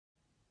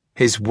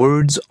His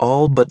words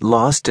all but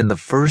lost in the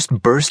first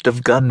burst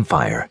of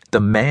gunfire, the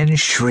man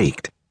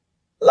shrieked,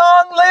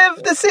 "Long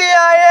live the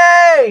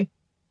CIA!"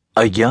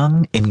 A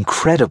young,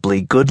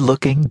 incredibly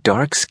good-looking,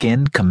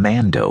 dark-skinned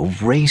commando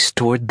raced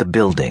toward the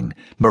building,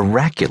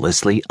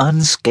 miraculously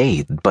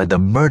unscathed by the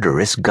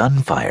murderous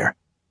gunfire.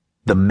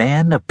 The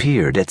man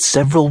appeared at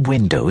several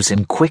windows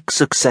in quick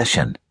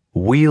succession,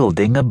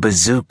 wielding a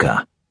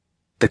bazooka.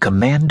 The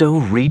commando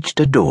reached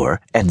a door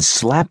and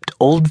slapped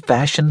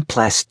old-fashioned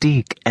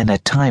plastique and a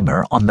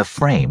timer on the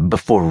frame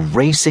before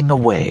racing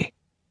away.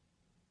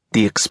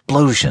 The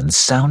explosions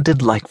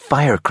sounded like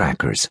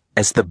firecrackers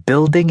as the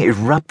building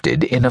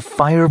erupted in a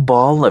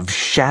fireball of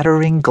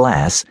shattering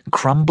glass,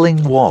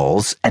 crumbling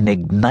walls, and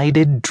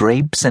ignited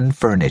drapes and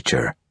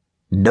furniture.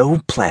 No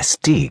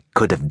plastique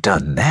could have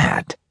done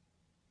that.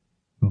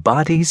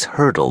 Bodies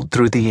hurtled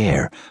through the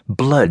air,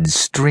 blood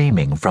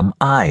streaming from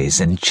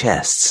eyes and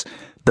chests.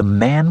 The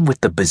man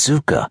with the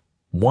bazooka,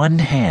 one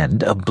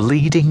hand a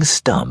bleeding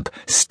stump,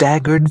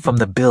 staggered from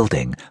the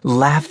building,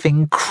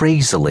 laughing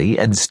crazily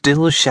and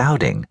still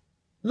shouting,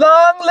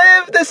 "Long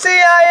live the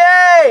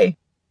CIA!"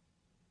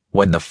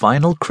 When the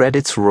final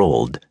credits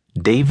rolled,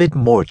 David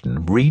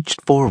Morton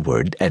reached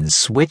forward and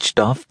switched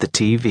off the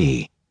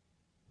TV.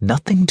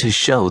 Nothing to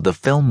show the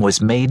film was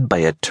made by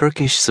a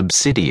Turkish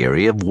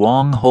subsidiary of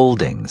Wong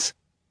Holdings,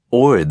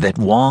 or that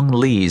Wong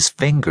Lee's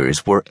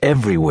fingers were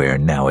everywhere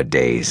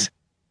nowadays.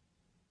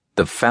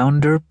 The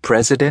founder,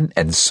 president,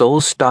 and sole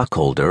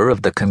stockholder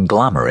of the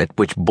conglomerate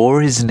which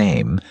bore his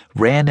name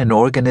ran an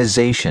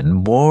organization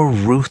more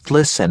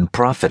ruthless and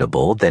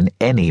profitable than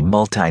any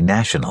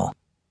multinational.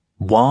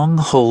 Wong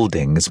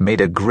Holdings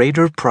made a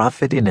greater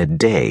profit in a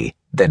day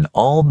than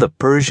all the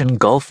Persian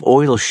Gulf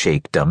oil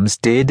sheikdoms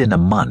did in a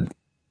month.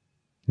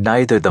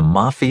 Neither the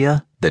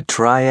mafia, the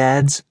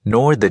triads,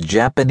 nor the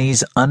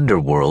Japanese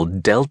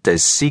underworld dealt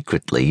as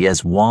secretly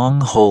as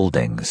Wong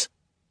Holdings.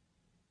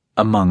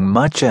 Among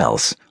much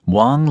else,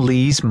 Wong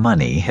Lee's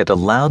money had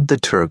allowed the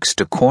Turks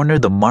to corner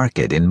the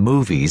market in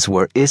movies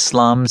where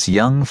Islam's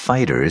young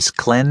fighters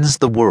cleansed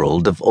the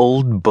world of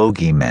old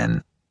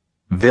bogeymen.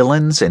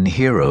 Villains and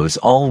heroes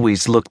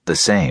always looked the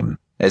same,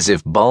 as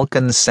if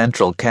Balkan's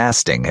central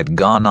casting had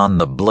gone on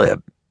the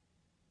blip.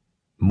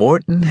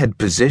 Morton had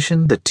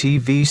positioned the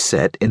TV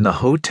set in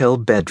the hotel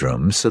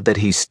bedroom so that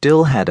he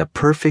still had a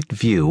perfect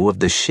view of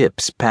the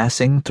ships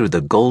passing through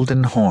the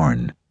Golden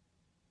Horn.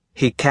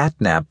 He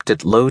catnapped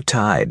at low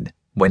tide,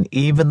 when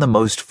even the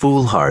most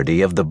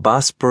foolhardy of the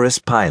Bosporus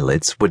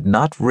pilots would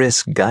not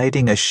risk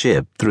guiding a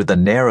ship through the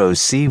narrow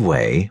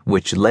seaway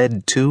which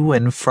led to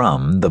and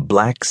from the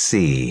Black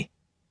Sea.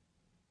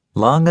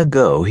 Long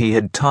ago he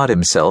had taught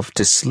himself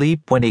to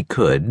sleep when he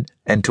could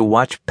and to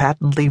watch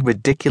patently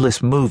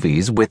ridiculous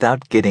movies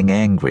without getting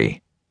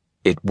angry.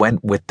 It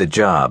went with the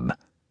job.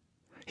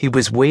 He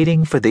was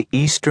waiting for the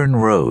Eastern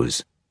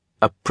Rose,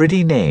 a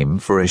pretty name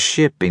for a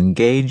ship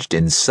engaged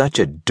in such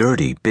a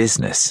dirty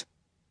business.